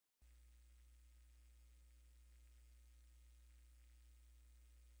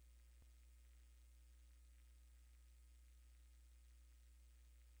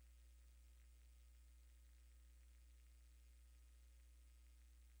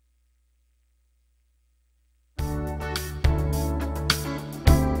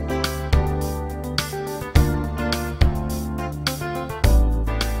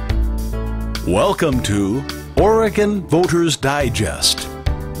Welcome to Oregon Voters Digest,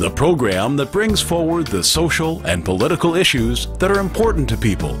 the program that brings forward the social and political issues that are important to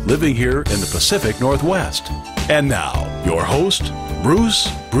people living here in the Pacific Northwest. And now, your host,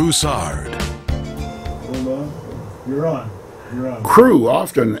 Bruce Broussard. You're on. Crew,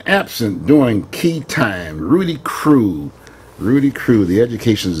 often absent during key time. Rudy Crew, the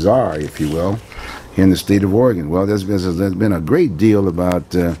education czar, if you will, here in the state of Oregon. Well, there's been a great deal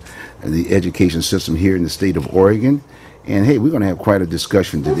about the education system here in the state of Oregon. And hey, we're going to have quite a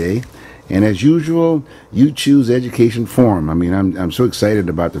discussion today. And as usual, You Choose Education Forum. I mean, I'm so excited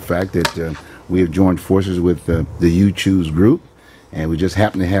about the fact that we have joined forces with the You Choose group. And we just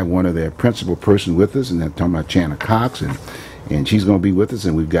happen to have one of their principal person with us, and I'm talking about Chana Cox, and she's going to be with us,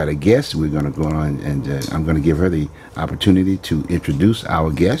 and we've got a guest. We're going to go on, and I'm going to give her the opportunity to introduce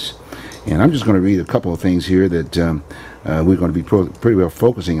our guest. And I'm just going to read a couple of things here that we're going to be pretty well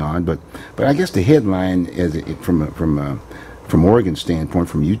focusing on. But I guess the headline, from Oregon standpoint,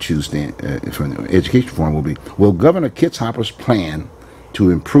 from You Choose from the Education Forum, will be: Will Governor Kitzhaber's plan to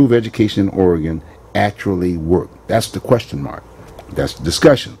improve education in Oregon actually work? That's the question mark. That's the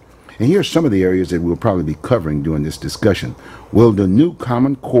discussion. And here are some of the areas that we'll probably be covering during this discussion. Will the new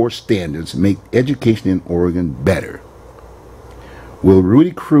Common Core standards make education in Oregon better? Will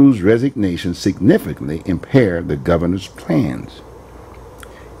Rudy Crew's resignation significantly impair the governor's plans?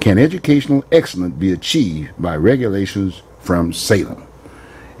 Can educational excellence be achieved by regulations from Salem?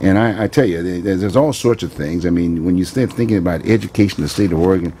 And I tell you, there's all sorts of things. I mean, when you start thinking about education in the state of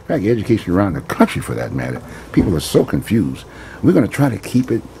Oregon, in fact, education around the country for that matter, people are so confused. We're going to try to keep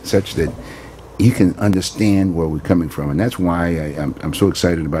it such that you can understand where we're coming from. And that's why I'm so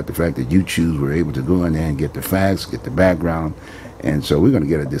excited about the fact that You Choose were able to go in there and get the facts, get the background. And so we're going to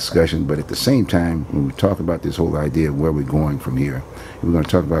get a discussion. But at the same time, when we talk about this whole idea of where we're going from here, we're going to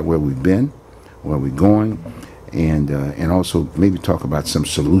talk about where we've been, where we're going, and also maybe talk about some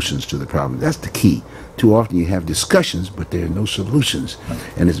solutions to the problem. That's the key. Too often you have discussions, but there are no solutions.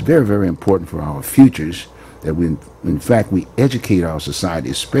 And it's very, very important for our futures that we, in fact, we educate our society,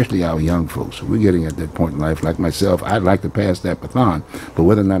 especially our young folks. We're getting at that point in life. Like myself, I'd like to pass that baton, but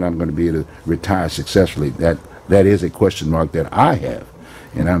whether or not I'm going to be able to retire successfully, that is a question mark that I have,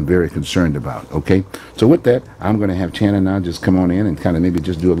 and I'm very concerned about. Okay, so with that, I'm going to have Chana now just come on in and kind of maybe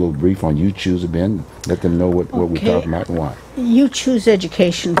just do a little brief on You Choose again, let them know what we're talking about and why. You Choose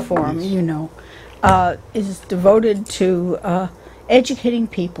Education Forum, yes, you know, is devoted to educating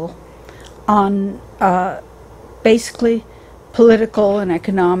people on basically political and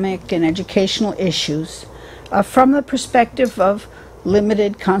economic and educational issues from the perspective of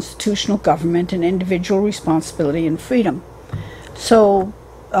limited constitutional government and individual responsibility and freedom. So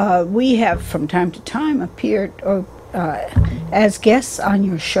we have from time to time appeared as guests on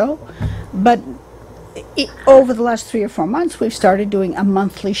your show, but over the last 3 or 4 months we've started doing a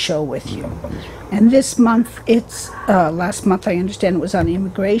monthly show with you. And this month, last month I understand it was on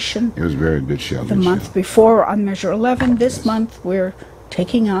immigration. It was a very good show. The month before on Measure 11. This month we're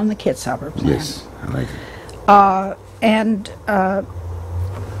taking on the Kitzhaber plan. Yes, I like it.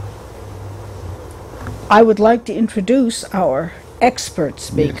 I would like to introduce our expert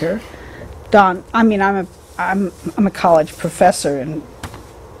speaker, yes. Don. I mean, I'm a college professor in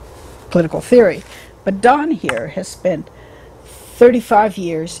political theory, but Don here has spent 35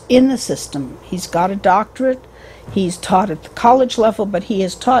 years in the system. He's got a doctorate. He's taught at the college level, but he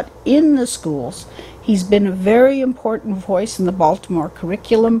has taught in the schools. He's been a very important voice in the Baltimore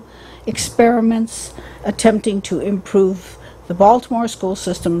curriculum experiments, attempting to improve the Baltimore school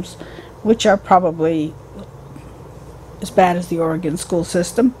systems, which are probably as bad as the Oregon school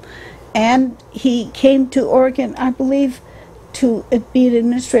system. And he came to Oregon, I believe, to be an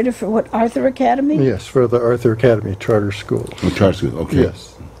administrator for what, Arthur Academy? Yes, for the Arthur Academy Charter School. Oh, charter school, okay.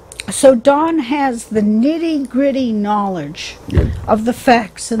 Yes. So Don has the nitty-gritty knowledge of the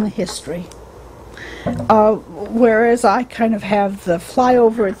facts and the history, whereas I kind of have the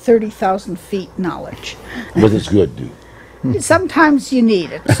flyover at 30,000 feet knowledge. But it's good, dude. Sometimes you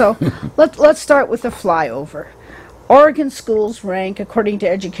need it. So let's start with the flyover. Oregon schools rank, according to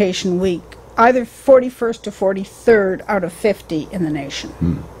Education Week, either 41st or 43rd out of 50 in the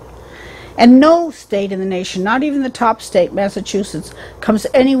nation. And no state in the nation, not even the top state, Massachusetts, comes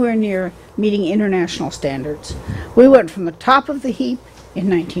anywhere near meeting international standards. We went from the top of the heap in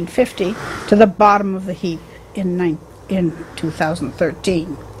 1950 to the bottom of the heap in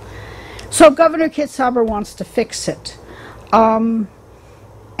 2013. So Governor Kitzhaber wants to fix it. And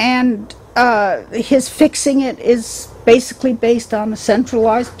his fixing it is basically based on a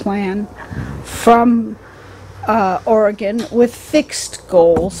centralized plan from Oregon with fixed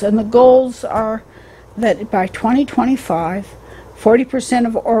goals, and the goals are that by 2025, 40%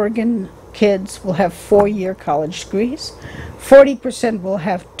 of Oregon kids will have 4-year college degrees, 40% will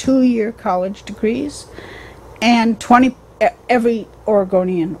have 2-year college degrees, and every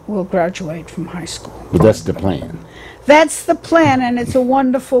Oregonian will graduate from high school. But that's the plan. That's the plan, and it's a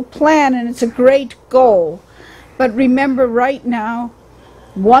wonderful plan, and it's a great goal. But remember, right now,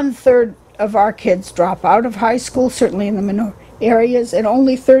 1/3 of our kids drop out of high school, certainly in the minority areas, and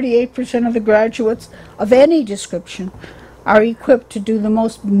only 38% of the graduates of any description are equipped to do the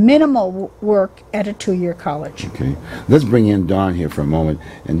most minimal work at a 2-year college. Okay. Let's bring in Dawn here for a moment.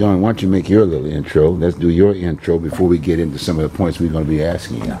 And Dawn, why don't you make your little intro? Let's do your intro before we get into some of the points we're going to be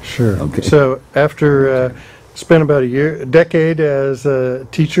asking you. Sure. Okay. So after spent about a decade as a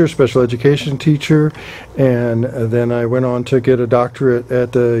teacher, special education teacher, and then I went on to get a doctorate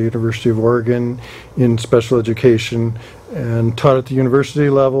at the University of Oregon in special education and taught at the university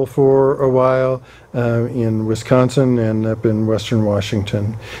level for a while in Wisconsin and up in Western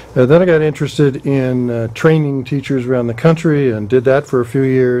Washington. Then I got interested in training teachers around the country and did that for a few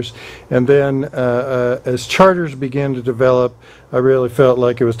years. And then as charters began to develop, I really felt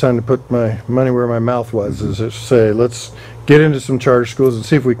like it was time to put my money where my mouth was, as to say, let's get into some charter schools and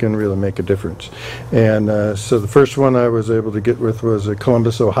see if we can really make a difference. And so the first one I was able to get with was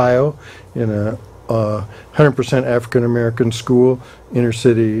Columbus, Ohio, in a 100% African American school, inner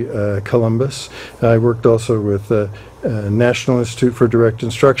city Columbus. I worked also with National Institute for Direct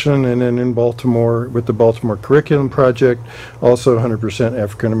Instruction, and then in Baltimore with the Baltimore Curriculum Project, also 100%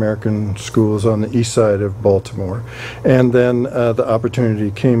 African American schools on the east side of Baltimore. And then the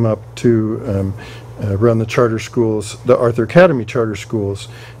opportunity came up to run the charter schools, the Arthur Academy charter schools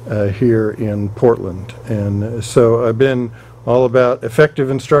here in Portland. And so I've been all about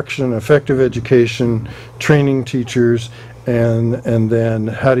effective instruction, effective education, training teachers, and then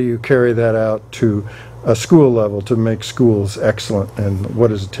how do you carry that out to a school level to make schools excellent, and what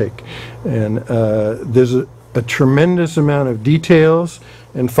does it take? And there's a tremendous amount of details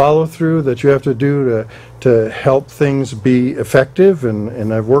and follow through that you have to do to help things be effective,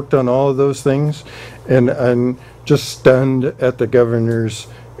 and I've worked on all of those things, and I'm just stunned at the governor's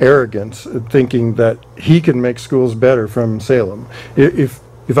arrogance, thinking that he can make schools better from Salem.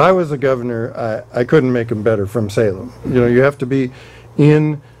 If I was the governor, I couldn't make them better from Salem. You know, you have to be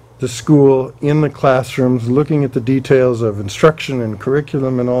in the school, in the classrooms, looking at the details of instruction and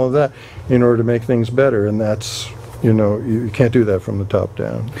curriculum and all of that in order to make things better. And that's, you know, you can't do that from the top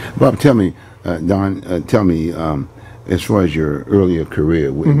down. Bob, tell me, Don, tell me, as far as your earlier career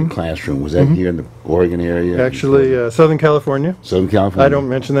in the classroom, was that here in the Oregon area? Actually, Southern California. Southern California. I don't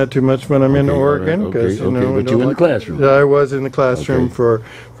mention that too much when I'm in Oregon, because you know, but you were in the classroom. I was in the classroom for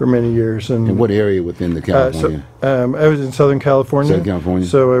many years. And in what area within the California? I was in Southern California. Southern California.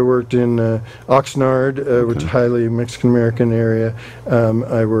 So I worked in Oxnard, which is a highly Mexican American area.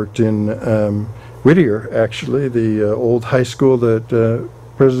 I worked in Whittier, actually, the old high school that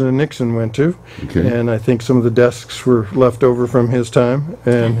President Nixon went to, and I think some of the desks were left over from his time,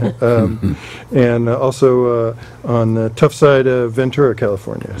 and and also on the tough side of Ventura,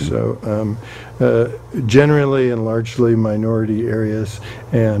 California. So generally and largely minority areas,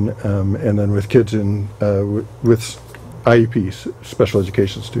 and then with kids in with IEPs, special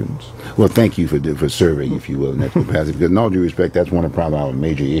education students. Well, thank you for serving, if you will, in that capacity. Because in all due respect, that's one of probably our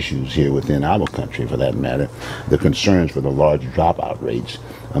major issues here within our country, for that matter, the concerns for the large dropout rates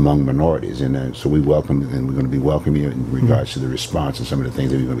among minorities. And so we welcome, and we're going to be welcoming you in regards to the response and some of the things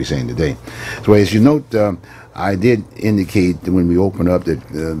that we're going to be saying today. So as you note, I did indicate that when we opened up that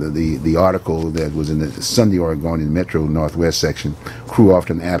the article that was in the Sunday Oregonian Metro Northwest section, Crew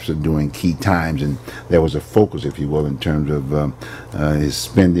often absent during key times, and there was a focus, if you will, in terms of his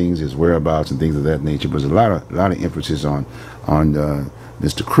spendings, his whereabouts, and things of that nature. But there's a lot of emphasis on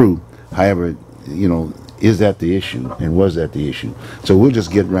Mr. Crew. However, you know, is that the issue, and was that the issue? So we'll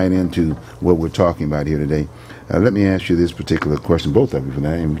just get right into what we're talking about here today. Let me ask you this particular question, both of you, for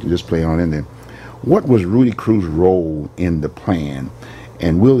that, and just play on in there. What was Rudy Crew's role in the plan,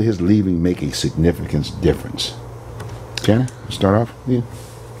 and will his leaving make a significant difference? Janet, start off. Yeah.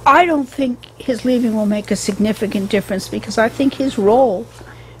 I don't think his leaving will make a significant difference, because I think his role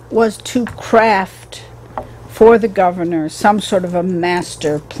was to craft for the governor some sort of a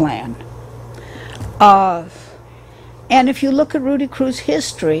master plan. And if you look at Rudy Crew's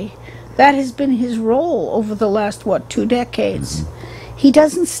history, that has been his role over the last, 2 decades. He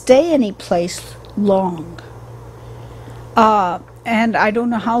doesn't stay any place long. And I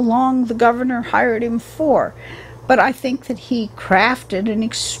don't know how long the governor hired him for, but I think that he crafted an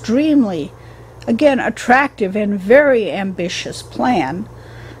extremely again, attractive and very ambitious plan.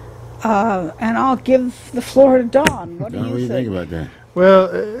 And I'll give the floor to Don. What do Don, you what do you think? think about that?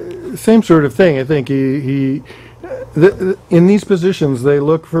 Well, same sort of thing. I think in these positions, they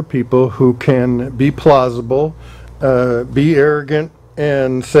look for people who can be plausible, be arrogant,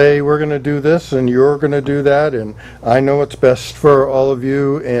 and say, we're going to do this, and you're going to do that, and I know what's best for all of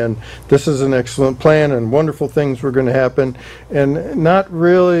you, and this is an excellent plan, and wonderful things were going to happen, and not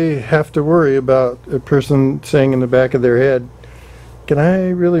really have to worry about a person saying in the back of their head, can I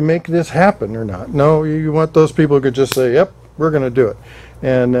really make this happen or not? No, you want those people who could just say, yep, we're going to do it.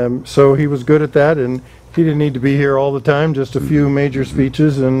 And so he was good at that, and he didn't need to be here all the time, just a few major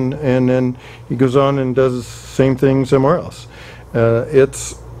speeches, and then he goes on and does the same thing somewhere else.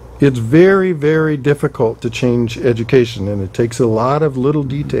 It's very, very difficult to change education, and it takes a lot of little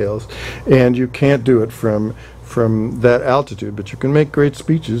details, and you can't do it from that altitude, but you can make great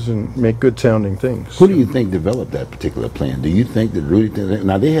speeches and make good sounding things. Who do you think developed that particular plan? Do you think that Rudy?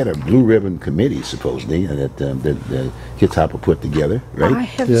 Now they had a blue ribbon committee supposedly that Kitzhaber put together, right? I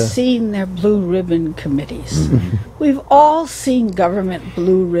have seen their blue ribbon committees. We've all seen government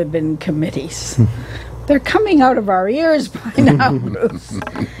blue ribbon committees. They're coming out of our ears by now, Bruce.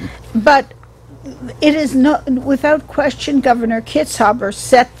 But it is without question, Governor Kitzhaber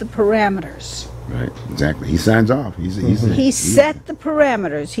set the parameters. Right, exactly. He signs off. He set the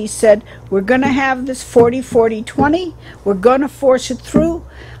parameters. He said, we're going to have this 40-40-20. We're going to force it through.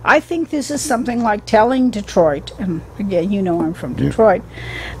 I think this is something like telling Detroit, and again, you know I'm from Detroit,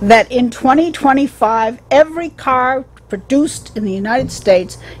 that in 2025, every car produced in the United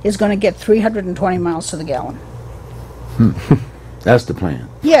States is going to get 320 miles to the gallon. That's the plan.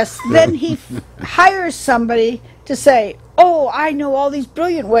 Yes, then he hires somebody to say, oh, I know all these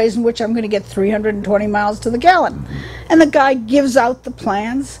brilliant ways in which I'm going to get 320 miles to the gallon. And the guy gives out the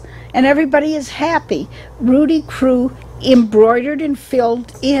plans, and everybody is happy. Rudy Crew embroidered and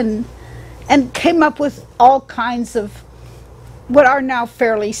filled in and came up with all kinds of what are now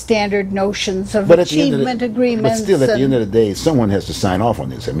fairly standard notions of achievement agreements. But still, at the end of the day, someone has to sign off on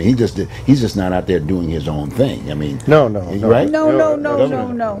this. I mean, he's just not out there doing his own thing. I mean, no, right? No.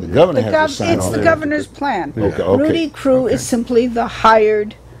 The governor has to sign It's off. the governor's plan. Okay. Rudy Crew is simply the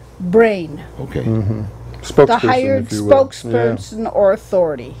hired brain, Okay. Spokesperson, the hired if you will. spokesperson or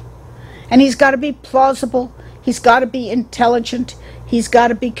authority. And he's got to be plausible, he's got to be intelligent, he's got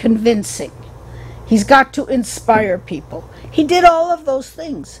to be convincing. He's got to inspire people. He did all of those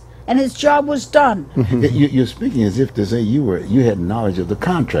things, and his job was done. You're speaking as if to say you had knowledge of the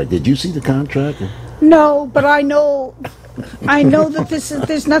contract. Did you see the contract? No, but I know that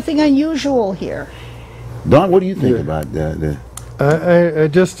there's nothing unusual here. Don, what do you think about the I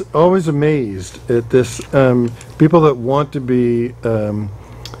just always amazed at this, people that want to be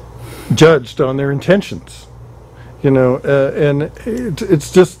judged on their intentions, and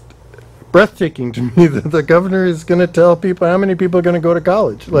it's just breathtaking to me that the governor is going to tell people how many people are going to go to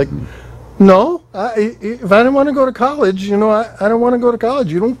college. Like, no, if I don't want to go to college, I don't want to go to college.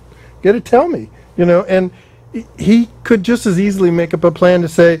 You don't get to tell me, and he could just as easily make up a plan to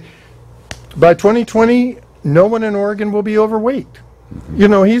say, by 2020, no one in Oregon will be overweight.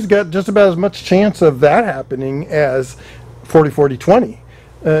 He's got just about as much chance of that happening as 40-40-20.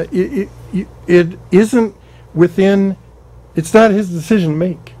 It isn't within, it's not his decision to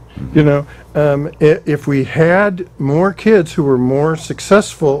make. If we had more kids who were more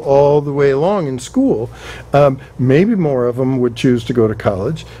successful all the way along in school, maybe more of them would choose to go to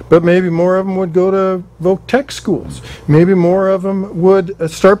college, but maybe more of them would go to voc tech schools. Maybe more of them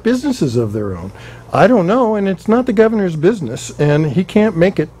would start businesses of their own. I don't know, and it's not the governor's business, and he can't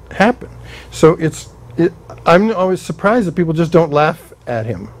make it happen. So I'm always surprised that people just don't laugh at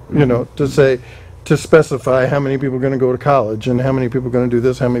him, to specify how many people are going to go to college and how many people are going to do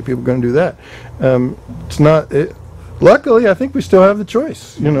this, how many people are going to do that. It's not. Luckily, I think we still have the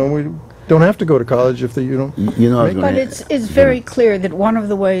choice. We don't have to go to college if you don't. But it's very clear that one of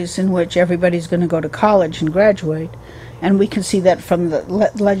the ways in which everybody's going to go to college and graduate, and we can see that from the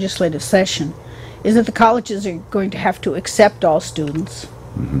legislative session, is that the colleges are going to have to accept all students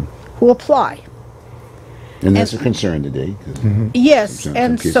who apply. And that's a concern today. Yes,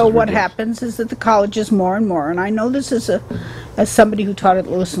 and so what happens is that the colleges more and more, and I know this is as somebody who taught at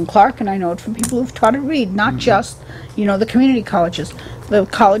Lewis and Clark, and I know it from people who've taught at Reed, not just, the community colleges. The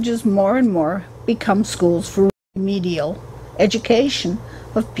colleges more and more become schools for remedial education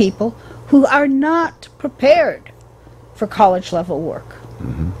of people who are not prepared for college level work.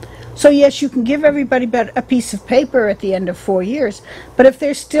 So yes, you can give everybody a piece of paper at the end of 4 years, but if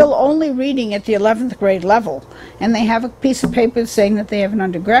they're still only reading at the 11th grade level, and they have a piece of paper saying that they have an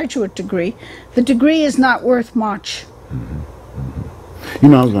undergraduate degree, the degree is not worth much. You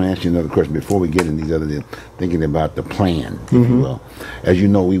know, I was going to ask you another question before we get into these other things, thinking about the plan, if you will. As you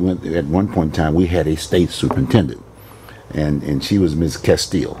know, we went, at one point in time, we had a state superintendent, and she was Ms.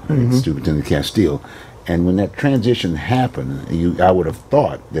 Castile, Superintendent Castile. And when that transition happened, I would have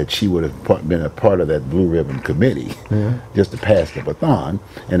thought that she would have been a part of that Blue Ribbon Committee, just to pass the baton,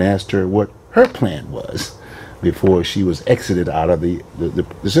 and asked her what her plan was before she was exited out of the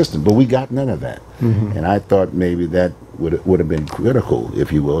system. But we got none of that. And I thought maybe that would have been critical,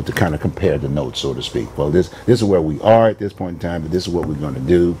 if you will, to kind of compare the notes, so to speak. Well, this is where we are at this point in time, but this is what we're going to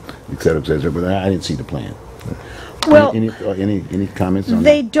do, et cetera, et cetera. But I didn't see the plan. Well, any comments on that?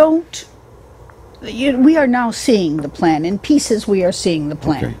 They don't. We are now seeing the plan. In pieces, we are seeing the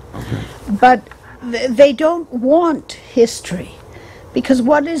plan. Okay. But they don't want history. Because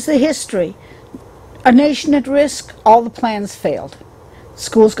what is the history? A nation at risk, all the plans failed.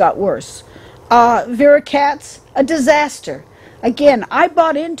 Schools got worse. Vera Katz, a disaster. Again, I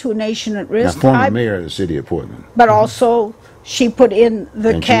bought into a nation at risk. Now, former mayor of the city of Portland. But also, she put in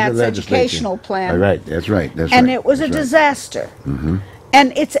the And Katz she's a legislator. educational plan. All right, that's right. And it was a disaster.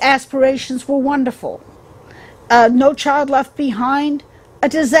 And its aspirations were wonderful. No Child Left Behind, a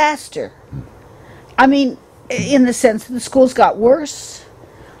disaster. I mean, in the sense that the schools got worse,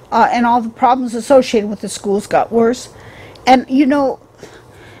 and all the problems associated with the schools got worse. And, you know,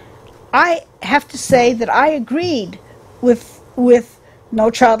 I have to say that I agreed with No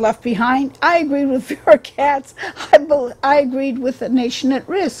Child Left Behind. I agreed with Vera Katz. I agreed with A Nation at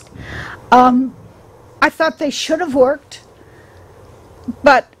Risk. I thought they should have worked.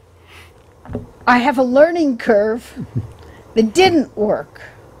 But I have a learning curve that didn't work.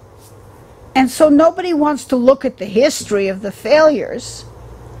 And so nobody wants to look at the history of the failures.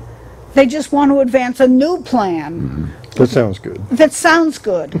 They just want to advance a new plan. That sounds good. That sounds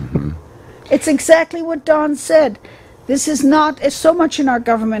good. It's exactly what Don said. This is not, as so much in our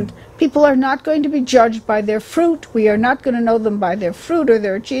government, people are not going to be judged by their fruit. We are not going to know them by their fruit or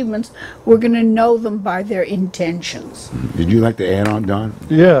their achievements. We're going to know them by their intentions. Did you like to add on, Don?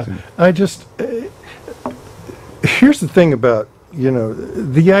 Yeah, I just, here's the thing about, you know,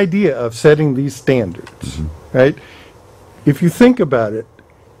 the idea of setting these standards, right? If you think about it,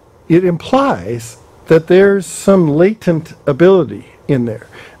 it implies that there's some latent ability in there.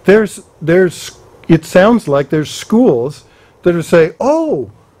 It sounds like there's schools that are saying,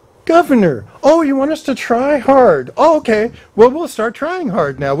 oh, Governor, oh, you want us to try hard. Oh, okay, well, we'll start trying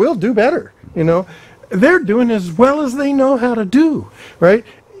hard now. We'll do better, you know. They're doing as well as they know how to do, right?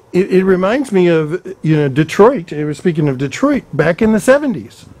 It reminds me of, you know, Detroit. Speaking of Detroit, back in the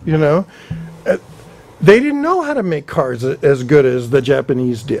 70s, you know. They didn't know how to make cars as good as the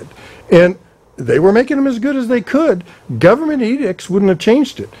Japanese did. And they were making them as good as they could. Government edicts wouldn't have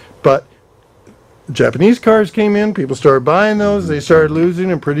changed it. But Japanese cars came in, people started buying those, they started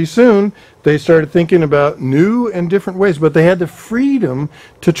losing, and pretty soon they started thinking about new and different ways. But they had the freedom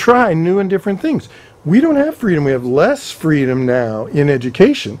to try new and different things. We don't have freedom. We have less freedom now in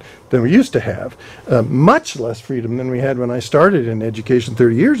education than we used to have. Much less freedom than we had when I started in education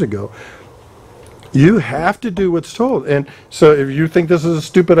 30 years ago. You have to do what's told. And so if you think this is a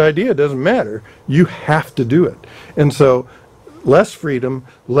stupid idea, it doesn't matter. You have to do it. And so less freedom,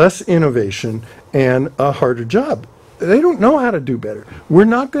 less innovation, and a harder job. They don't know how to do better. We're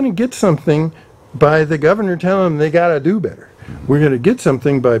not going to get something by the governor telling them they got to do better. We're going to get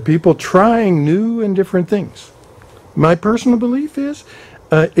something by people trying new and different things. My personal belief is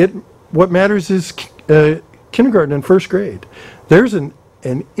what matters is kindergarten and first grade. There's an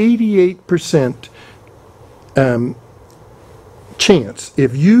 88% chance,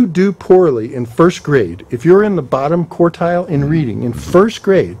 if you do poorly in first grade, if you're in the bottom quartile in reading in first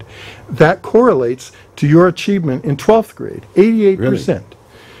grade, that correlates to your achievement in 12th grade, 88%.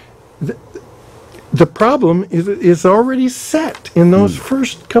 Really? The problem is already set in those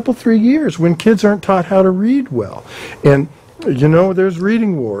first couple, 3 years when kids aren't taught how to read well. And you know, there's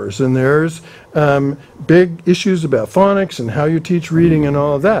reading wars, and there's big issues about phonics and how you teach reading and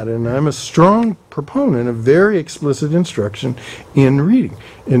all of that. And I'm a strong proponent of very explicit instruction in reading.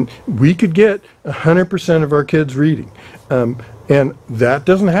 And we could get 100% of our kids reading. And that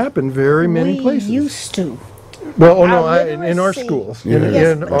doesn't happen very many places. We used to. Well, in our schools.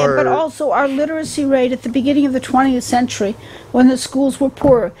 Yes, but also our literacy rate at the beginning of the 20th century, when the schools were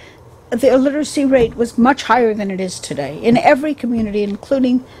poor, the illiteracy rate was much higher than it is today in every community,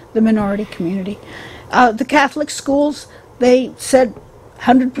 including the minority community. The Catholic schools, they said,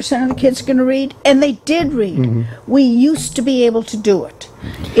 100% of the kids are going to read, and they did read. We used to be able to do it.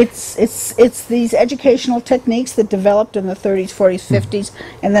 It's these educational techniques that developed in the 30s, 40s, 50s,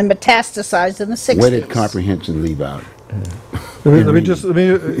 and then metastasized in the 60s. Where did comprehension leave out? Let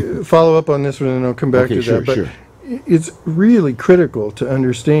me follow up on this one, and I'll come back to that. But it's really critical to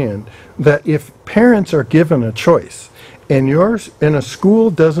understand that if parents are given a choice, and a school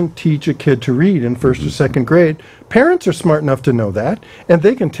doesn't teach a kid to read in first or second grade, parents are smart enough to know that, and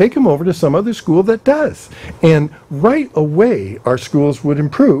they can take them over to some other school that does. And right away, our schools would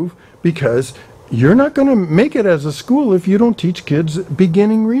improve, because you're not going to make it as a school if you don't teach kids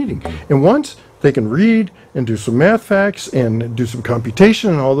beginning reading. And once they can read and do some math facts and do some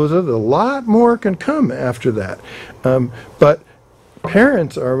computation and all those other, a lot more can come after that. But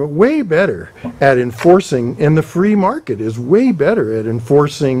parents are way better at enforcing, and the free market is way better at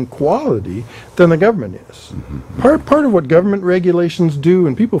enforcing quality than the government is. Part of what government regulations do,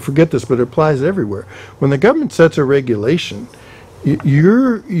 and people forget this, but it applies everywhere. When the government sets a regulation,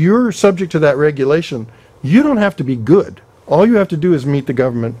 you're subject to that regulation. You don't have to be good. All you have to do is meet the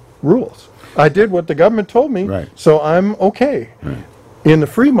government rules. I did what the government told me, so I'm okay. In the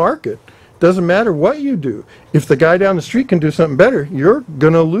free market, doesn't matter what you do. If the guy down the street can do something better, you're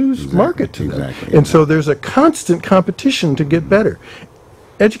going to lose market to that. And so there's a constant competition to get better.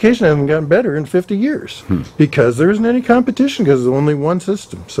 Education hasn't gotten better in 50 years because there isn't any competition, because there's only one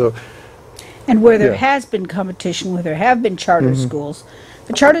system. So, and where there has been competition, where there have been charter schools,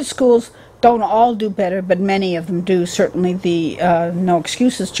 the charter schools don't all do better, but many of them do. Certainly the no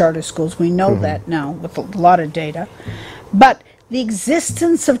excuses charter schools, we know that now with a lot of data. But the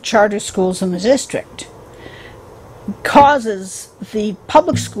existence of charter schools in the district causes the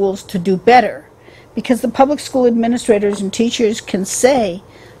public schools to do better, because the public school administrators and teachers can say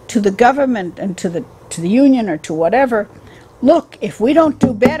to the government and to the union or to whatever, look, if we don't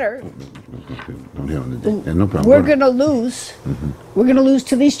do better, we're going to lose. We're going to lose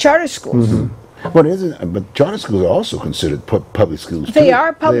to these charter schools. But charter schools are also considered public schools. They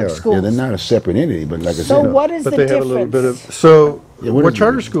are public schools. Yeah, they're not a separate entity, but like I said. So what is the difference? Have a little bit of, what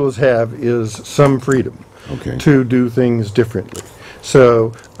charter schools have is some freedom to do things differently.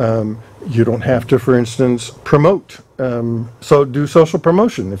 So you don't have to, for instance, promote. So do social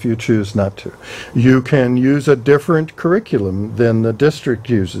promotion if you choose not to. You can use a different curriculum than the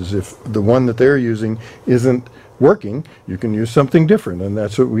district uses. If the one that they're using isn't working, you can use something different, and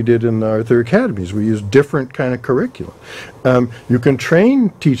that's what we did in our other academies. We used different kind of curriculum. You can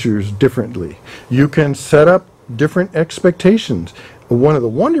train teachers differently. You can set up different expectations. One of the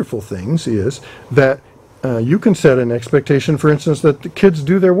wonderful things is that you can set an expectation, for instance, that the kids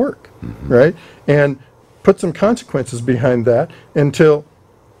do their work, right? And put some consequences behind that until,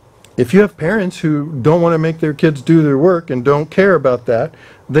 if you have parents who don't want to make their kids do their work and don't care about that,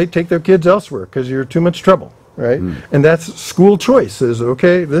 they take their kids elsewhere because you're too much trouble. Right? And that's school choice. Is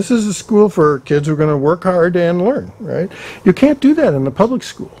okay, this is a school for kids who are going to work hard and learn, right? You can't do that in the public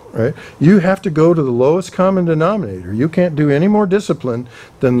school, right? You have to go to the lowest common denominator. You can't do any more discipline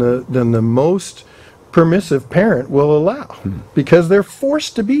than the most permissive parent will allow, because they're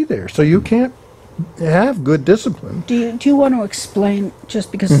forced to be there. So you can't have good discipline. Do you want to explain,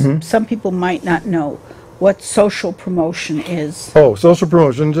 just because some people might not know, what social promotion is? Oh, social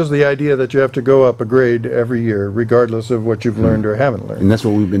promotion, just the idea that you have to go up a grade every year, regardless of what you've learned or haven't learned. And that's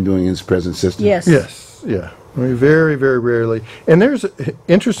what we've been doing in this present system? Yes. Yes, yeah. I mean, very, very rarely. And there's,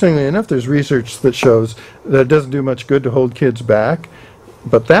 interestingly enough, there's research that shows that it doesn't do much good to hold kids back,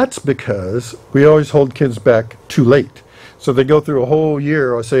 but that's because we always hold kids back too late. So they go through a whole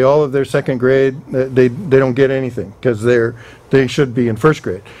year, or say all of their second grade, they don't get anything, because they should be in first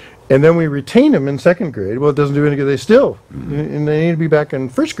grade. And then we retain them in second grade. Well, it doesn't do any good. And they need to be back in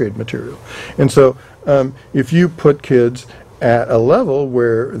first grade material. And so if you put kids at a level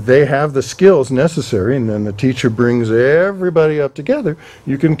where they have the skills necessary, and then the teacher brings everybody up together,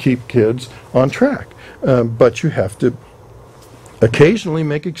 you can keep kids on track. But you have to occasionally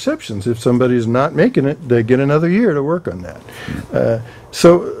make exceptions. If somebody's not making it, they get another year to work on that.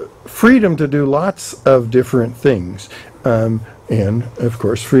 So freedom to do lots of different things. And, of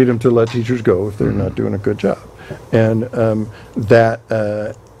course, freedom to let teachers go if they're not doing a good job. And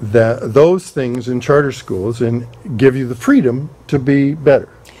those things in charter schools and give you the freedom to be better.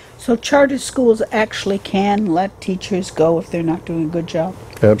 So charter schools actually can let teachers go if they're not doing a good job?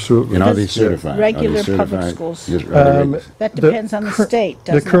 Absolutely. And are they Because certified? regular Are they public certified? schools. Yes, are they That depends on the state,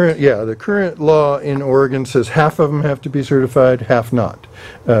 doesn't The current law in Oregon says half of them have to be certified, half not,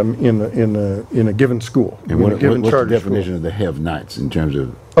 in a given school, and in a given what's the charter definition school. of the have-nots in terms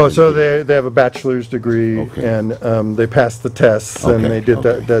of? Oh, so they have a bachelor's degree, Okay. and they passed the tests, and Okay, they did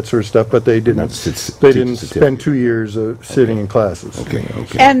okay. that sort of stuff, but they didn't, Not they didn't teacher spend certificate. 2 years sitting in classes. Okay,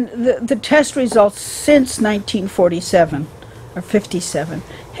 okay. And the test results since 1947 or 57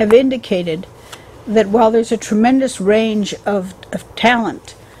 have indicated that while there's a tremendous range of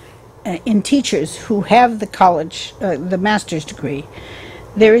talent in teachers who have the college, the master's degree,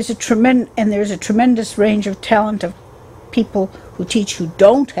 there is a tremendous range of talent of people who teach who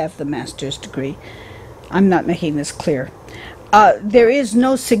don't have the master's degree. I'm not making this clear. There is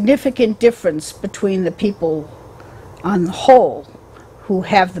no significant difference between the people on the whole who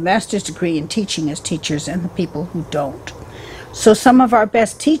have the master's degree in teaching as teachers and the people who don't. So some of our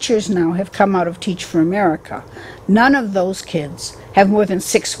best teachers now have come out of Teach for America. None of those kids have more than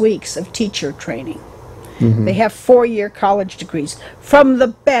 6 weeks of teacher training. They have 4-year college degrees from the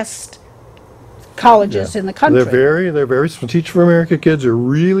best colleges in the country. They're very, Teach for America kids are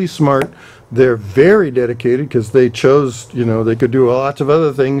really smart. They're very dedicated because they chose, they could do lots of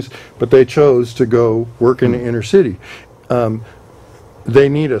other things, but they chose to go work in the inner city. They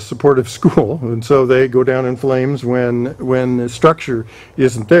need a supportive school, and so they go down in flames when the structure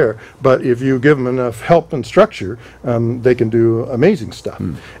isn't there. But if you give them enough help and structure, they can do amazing stuff.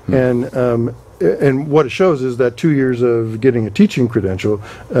 And what it shows is that 2 years of getting a teaching credential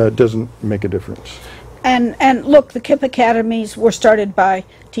doesn't make a difference. And look, the KIPP Academies were started by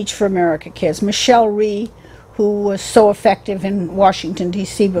Teach for America kids. Michelle Rhee, who was so effective in Washington,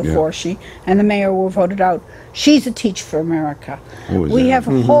 D.C. before she and the mayor were voted out, she's a Teach for America. We have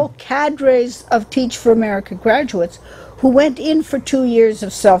whole cadres of Teach for America graduates who went in for 2 years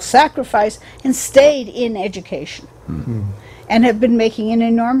of self-sacrifice and stayed in education and have been making an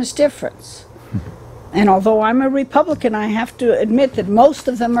enormous difference. And although I'm a Republican, I have to admit that most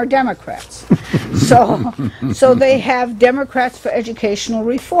of them are Democrats. So they have Democrats for Educational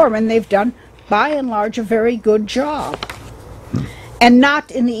Reform, and they've done, by and large, a very good job. And not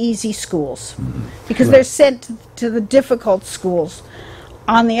in the easy schools, because they're sent to the difficult schools.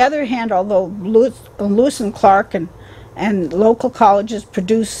 On the other hand, although Lewis and Clark and local colleges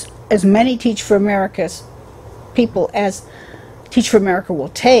produce as many Teach for America's people as Teach for America will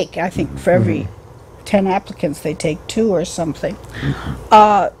take, I think for every 10 applicants they take 2 or something.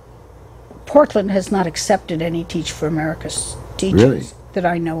 Portland has not accepted any Teach for America's teachers that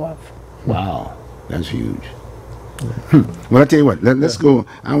I know of. Wow, that's huge. Well, I tell you what, let's go.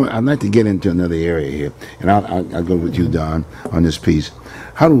 I'd like to get into another area here, and I'll go with you, Don, on this piece.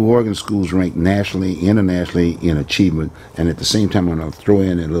 How do Oregon schools rank nationally, internationally in achievement, and at the same time, I'm going to throw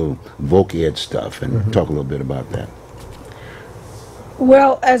in a little voc ed stuff and talk a little bit about that.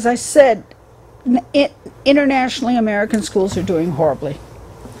 Well, as I said, internationally, American schools are doing horribly.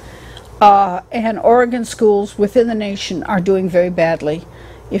 And Oregon schools within the nation are doing very badly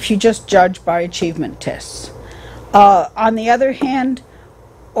if you just judge by achievement tests. On the other hand,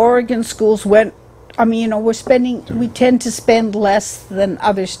 Oregon schools we tend to spend less than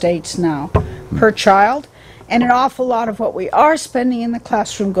other states now per child, and an awful lot of what we are spending in the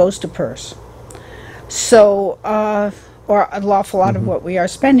classroom goes to PERS. So, or an awful lot of what we are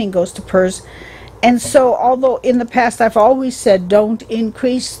spending goes to PERS. And so, although in the past I've always said don't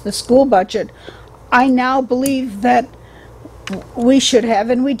increase the school budget, I now believe that we should have,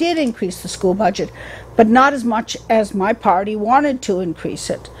 and we did increase the school budget, but not as much as my party wanted to increase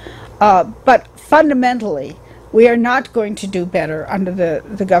it. But fundamentally, we are not going to do better under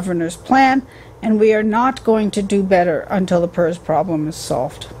the governor's plan, and we are not going to do better until the PERS problem is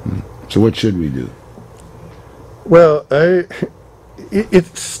solved. So what should we do? Well,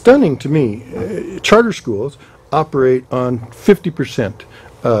 it's stunning to me. Charter schools operate on 50%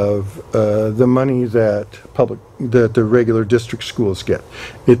 of the money that the regular district schools get.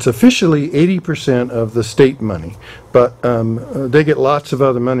 It's officially 80% of the state money, but they get lots of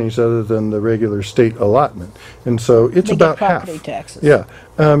other monies other than the regular state allotment, and so it's They about get property half. taxes. Yeah.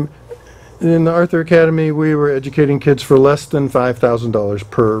 In the Arthur Academy, we were educating kids for less than $5,000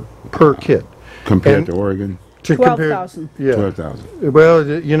 per kid. Compared to Oregon? To compare- 12,000. Yeah. 12,000. Well,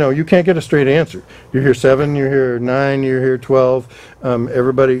 you can't get a straight answer. You're here 7, you're here 9, you're here 12.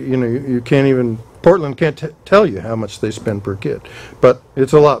 Everybody, you can't even, Portland can't tell you how much they spend per kid, but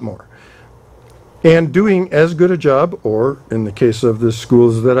it's a lot more. And doing as good a job, or in the case of the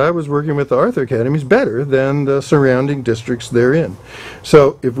schools that I was working with, the Arthur Academies, better than the surrounding districts they're in.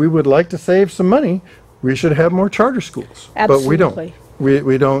 So if we would like to save some money, we should have more charter schools. But we don't. Absolutely.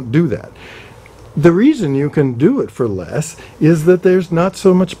 We don't do that. The reason you can do it for less is that there's not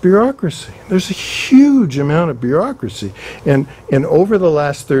so much bureaucracy. There's a huge amount of bureaucracy. And over the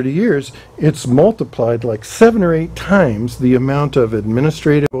last 30 years, it's multiplied like 7 or 8 times the amount of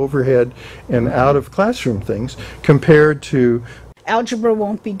administrative overhead and out of classroom things compared to... Algebra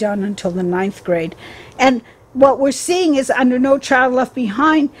won't be done until the 9th grade. And what we're seeing is, under No Child Left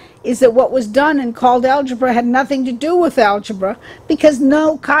Behind, is that what was done and called algebra had nothing to do with algebra, because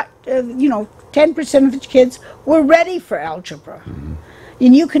 10% of the kids were ready for algebra.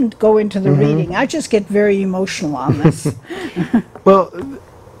 And you can go into the reading. I just get very emotional on this. Well,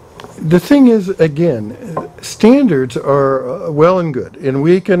 the thing is, again, standards are well and good, and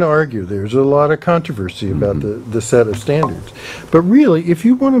we can argue. There's a lot of controversy about the set of standards. But really, if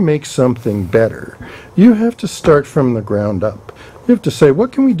you want to make something better, you have to start from the ground up. You have to say,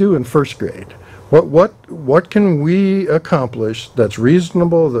 what can we do in first grade? What can we accomplish that's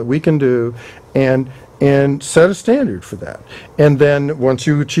reasonable, that we can do, and set a standard for that. And then once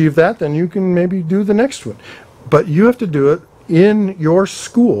you achieve that, then you can maybe do the next one. But you have to do it in your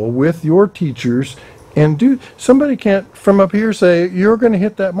school with your teachers, and somebody can't from up here say you're going to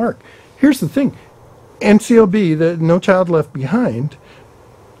hit that mark. Here's the thing. NCLB, the No Child Left Behind,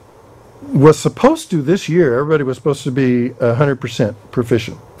 was supposed to this year, everybody was supposed to be 100%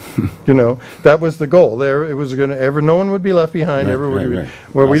 proficient. That was the goal. There, it was going to no one would be left behind. Everybody would.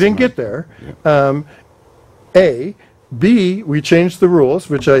 Well, we didn't get there. Yeah. A. B, we changed the rules,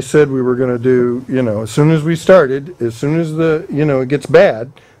 which I said we were going to do, as soon as we started, as soon as it gets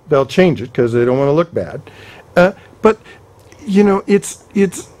bad, they'll change it because they don't want to look bad. But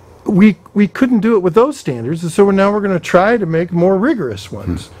we couldn't do it with those standards, and so now we're going to try to make more rigorous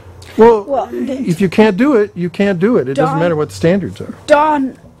ones. Well, if you can't do it, you can't do it. It doesn't matter what the standards are.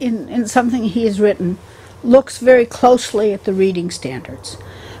 Don, in something he has written, looks very closely at the reading standards.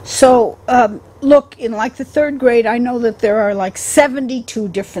 So, look, in like the 3rd grade, I know that there are like 72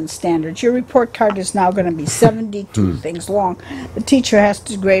 different standards. Your report card is now going to be 72 things long. The teacher has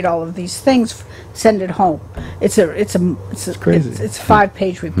to grade all of these things, send it home. It's crazy. It's a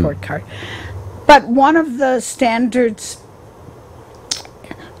 5-page report card. But one of the standards,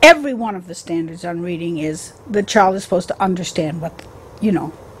 every one of the standards on reading is the child is supposed to understand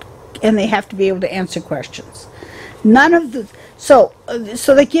and they have to be able to answer questions. None of the so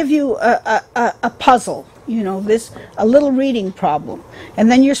they give you a puzzle, a little reading problem,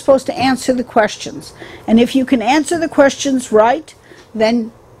 and then you're supposed to answer the questions. And if you can answer the questions right,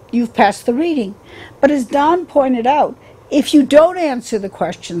 then you've passed the reading. But as Don pointed out, if you don't answer the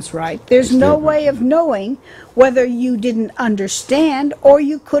questions right, there's no way of knowing whether you didn't understand or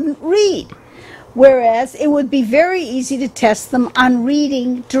you couldn't read. Whereas it would be very easy to test them on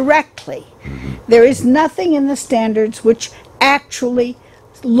reading directly. There is nothing in the standards which actually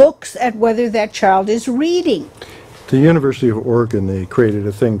looks at whether that child is reading. The University of Oregon, they created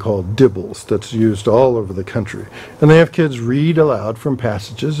a thing called Dibbles that's used all over the country. And they have kids read aloud from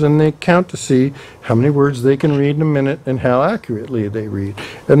passages, and they count to see how many words they can read in a minute and how accurately they read.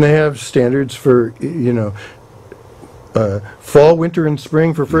 And they have standards for, fall, winter, and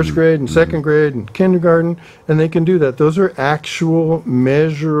spring for first grade and second grade and kindergarten, and they can do that. Those are actual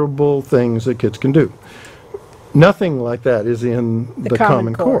measurable things that kids can do. Nothing like that is in the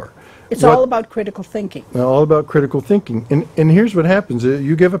Common Core. It's all about critical thinking. All about critical thinking. And here's what happens.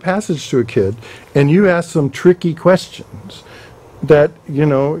 You give a passage to a kid, and you ask some tricky questions that,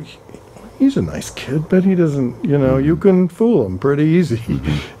 he's a nice kid, but he doesn't, you can fool him pretty easy.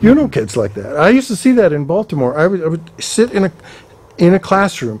 Kids like that. I used to see that in Baltimore. I would sit in a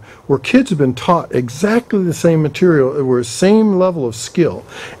classroom where kids have been taught exactly the same material, were the same level of skill,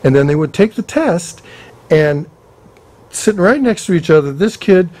 and then they would take the test, and sitting right next to each other, this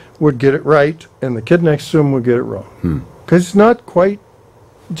kid would get it right, and the kid next to him would get it wrong. Because he's not quite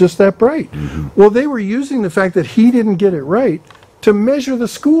just that bright. Well, they were using the fact that he didn't get it right to measure the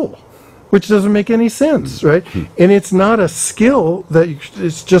school, which doesn't make any sense, right? And it's not a skill,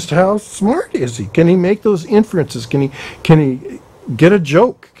 it's just how smart is he? Can he make those inferences? Can he get a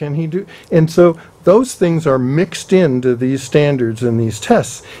joke? Can he do? And so those things are mixed into these standards and these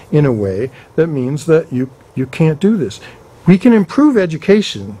tests in a way that means that you can't do this. We can improve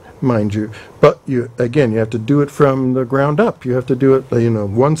education, mind you, but you have to do it from the ground up. You have to do it,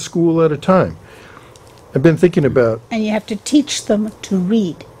 one school at a time. I've been thinking about... And you have to teach them to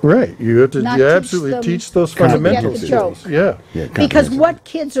read. Right. You have to absolutely teach those fundamental skills. Yeah. Because what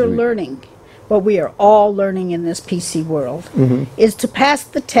kids are learning, what we are all learning in this PC world, is to pass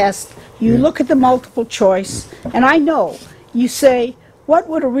the test. You look at the multiple choice, and I know you say, what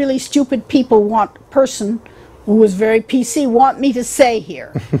would a really stupid person who was very PC want me to say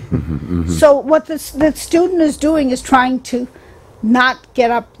here? So what the student is doing is trying to not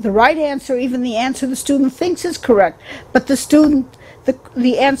get up the right answer, even the answer the student thinks is correct, but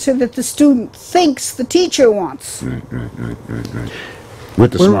the answer that the student thinks the teacher wants. Right.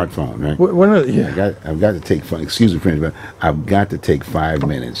 With the smartphone, right? One of the, I've got to take, excuse me, friends, but I've got to take 5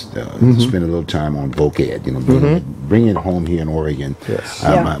 minutes to spend a little time on voc ed, bring it home here in Oregon. Yes.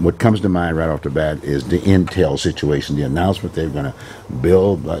 What comes to mind right off the bat is the Intel situation, the announcement they're going to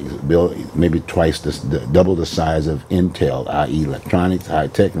build maybe double the size of Intel, i.e. electronics, high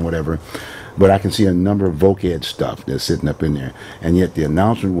tech, and whatever. But I can see a number of voc ed stuff that's sitting up in there. And yet the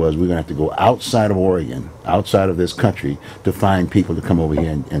announcement was we're going to have to go outside of Oregon, outside of this country, to find people to come over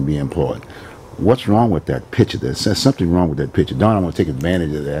here and be employed. What's wrong with that picture? There's something wrong with that picture. Don, I want to take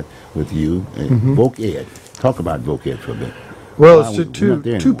advantage of that with you. Voc ed. Talk about voc ed for a bit. well,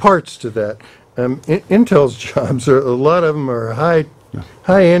 it's two parts to that. Intel's jobs, a lot of them are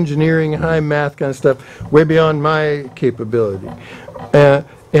high engineering, high math kind of stuff, way beyond my capability.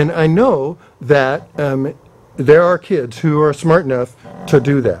 And I know that there are kids who are smart enough to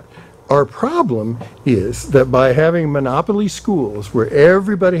do that. Our problem is that by having monopoly schools where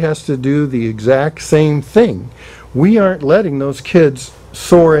everybody has to do the exact same thing, we aren't letting those kids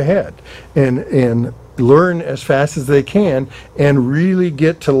soar ahead and learn as fast as they can and really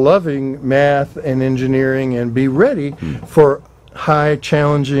get to loving math and engineering and be ready for high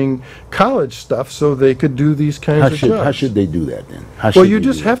challenging college stuff so they could do these kinds of jobs. How should they do that then? Well, you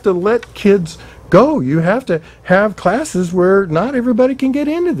just have to let kids go. You have to have classes where not everybody can get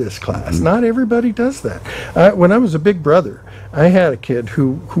into this class. Not everybody does that. When I was a big brother, I had a kid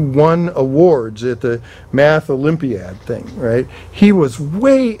who won awards at the math Olympiad thing, right? He was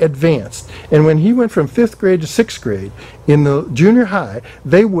way advanced. And when he went from 5th grade to 6th grade in the junior high,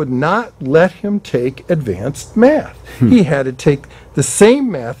 they would not let him take advanced math. He had to take the same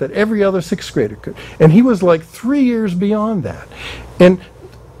math that every other 6th grader could. And he was like 3 years beyond that. And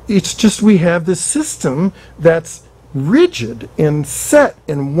it's just we have this system that's rigid and set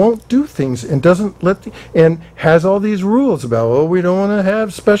and won't do things and doesn't and has all these rules about, oh, we don't want to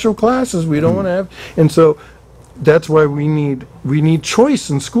have special classes, we don't want to have, and so that's why we need choice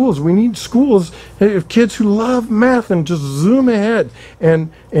in schools. We need schools of kids who love math and just zoom ahead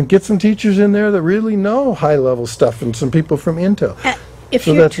and get some teachers in there that really know high level stuff and some people from Intel.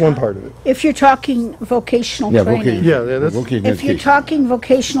 So that's one part of it. If you're talking vocational training, if you're talking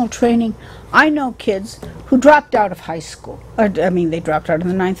vocational training, I know kids who dropped out of high school. They dropped out in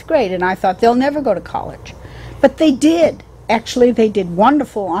the 9th grade, and I thought they'll never go to college. But they did. Actually, they did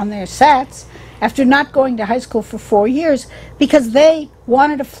wonderful on their SATs after not going to high school for 4 years because they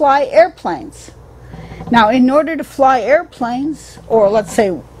wanted to fly airplanes. Now, in order to fly airplanes, or let's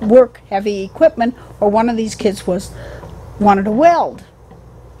say work heavy equipment, or one of these kids wanted to weld.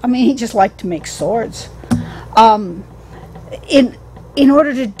 He just liked to make swords. In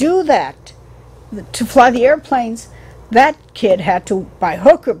order to do that, to fly the airplanes, that kid had to, by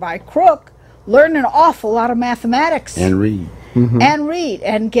hook or by crook, learn an awful lot of mathematics. And read. And read,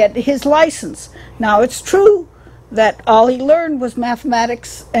 and get his license. Now, it's true that all he learned was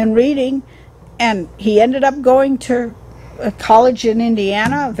mathematics and reading, and he ended up going to a college in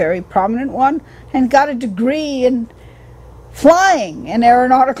Indiana, a very prominent one, and got a degree in flying and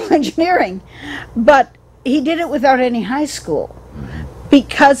aeronautical engineering. But he did it without any high school.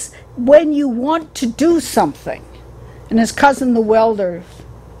 Because when you want to do something, and his cousin the welder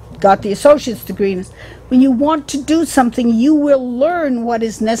got the associate's degree in this, when you want to do something, you will learn what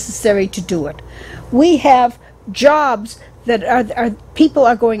is necessary to do it. We have jobs that people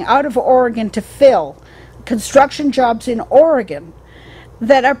are going out of Oregon to fill, construction jobs in Oregon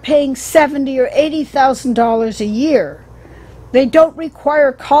that are paying $70,000 or $80,000 a year. They don't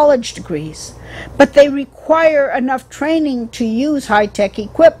require college degrees, but they require enough training to use high-tech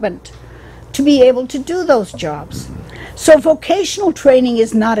equipment to be able to do those jobs. So vocational training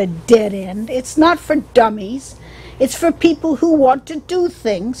is not a dead end. It's not for dummies. It's for people who want to do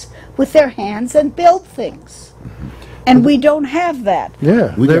things with their hands and build things. And we don't have that.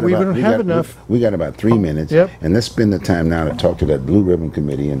 Yeah, we don't have enough. We got about 3 minutes, and let's spend the time now to talk to that Blue Ribbon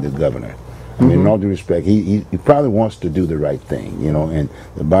Committee and the governor. In all due respect, he probably wants to do the right thing, and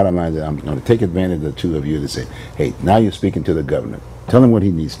the bottom line is I'm going to take advantage of the two of you to say, hey, now you're speaking to the governor. Tell him what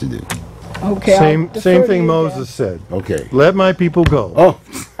he needs to do. Okay. Same thing Moses said. Okay. Let my people go. Oh.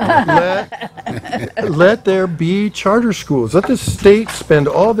 Let there be charter schools. Let the state spend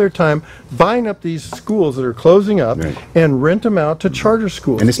all their time buying up these schools that are closing up Right. and rent them out to charter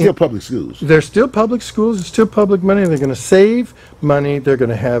schools. And it's still public schools. They're still public schools. It's still public money. They're going to save money. They're going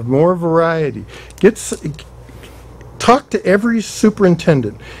to have more variety. Talk to every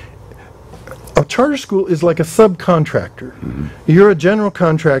superintendent. A charter school is like a subcontractor. You're a general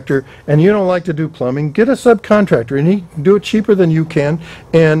contractor and you don't like to do plumbing, get a subcontractor and he can do it cheaper than you can,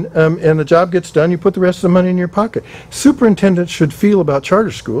 and the job gets done, you put the rest of the money in your pocket. Superintendents should feel about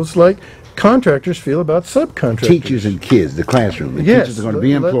charter schools like contractors feel about subcontractors. Teachers and kids, the classroom. The Yes, teachers are going to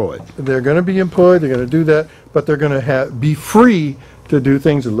be employed. They're going to be employed, they're going to do that, but they're going to be free to do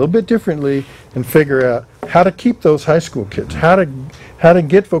things a little bit differently and figure out how to keep those high school kids, how to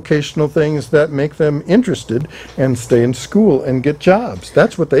get vocational things that make them interested and stay in school and get jobs.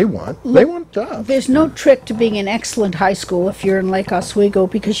 That's what they want. They want jobs. There's no trick to being an excellent high school if you're in Lake Oswego,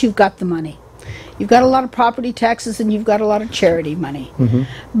 because you've got the money. You've got a lot of property taxes and you've got a lot of charity money.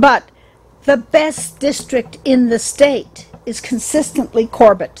 But the best district in the state is consistently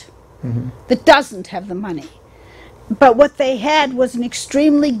Corbett, that doesn't have the money. But what they had was an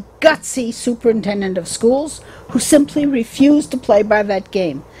extremely gutsy superintendent of schools who simply refused to play by that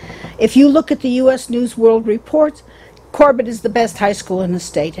game. If you look at the U.S. News World Report, Corbett is the best high school in the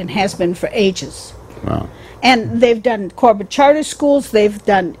state and has been for ages. Wow. And they've done Corbett charter schools, they've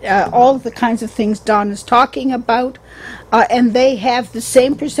done all the kinds of things Don is talking about, and they have the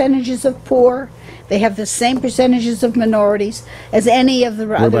same percentages of poor, they have the same percentages of minorities as any of the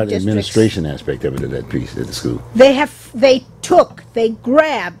What other about the districts. administration aspect of it, of that piece at the school? They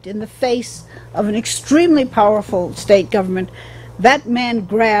grabbed in the face of an extremely powerful state government. That man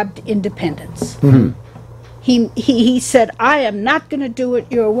grabbed independence. He said, I am not going to do it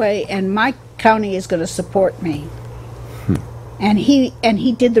your way, and my county is going to support me. And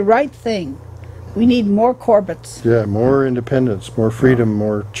he did the right thing. We need more Corbetts. Yeah, more independence, more freedom,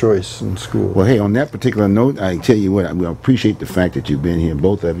 more choice in school. Well, hey, on that particular note, I tell you what, I appreciate the fact that you've been here,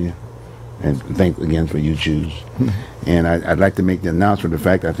 both of you, and thanks again for You Choose. And I'd like to make the announcement of the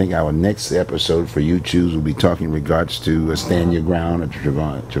fact I think our next episode for You Choose will be talking in regards to Stand Your Ground, a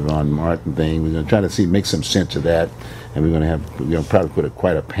Trayvon Martin thing. We're going to try to make some sense of that, and we're going to probably put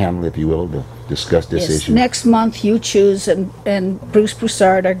quite a panel, if you will, to discuss this Yes, issue. next month, You Choose and Bruce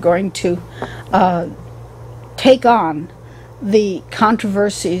Broussard are going to take on the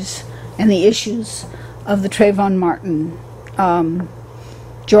controversies and the issues of the Trayvon Martin,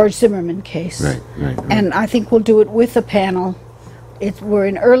 George Zimmerman case. Right. And I think we'll do it with a panel. We're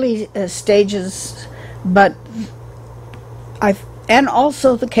in early stages, but and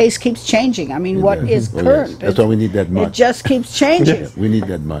also the case keeps changing. I mean, what is Oh, current? yes. That's why we need that It month. just keeps changing. We need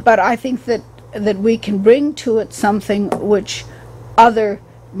that month. But I think that we can bring to it something which other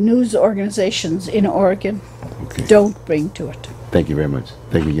news organizations in Oregon Okay. don't bring to it. Thank you very much.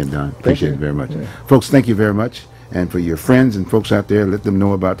 Thank you again, Don. Appreciate you. it very much. Folks, thank you very much. And for your friends and folks out there, let them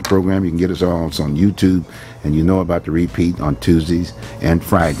know about the program. You can get us all on YouTube, and you know about the repeat on Tuesdays and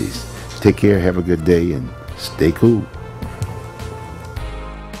Fridays. Take care, have a good day, and stay cool.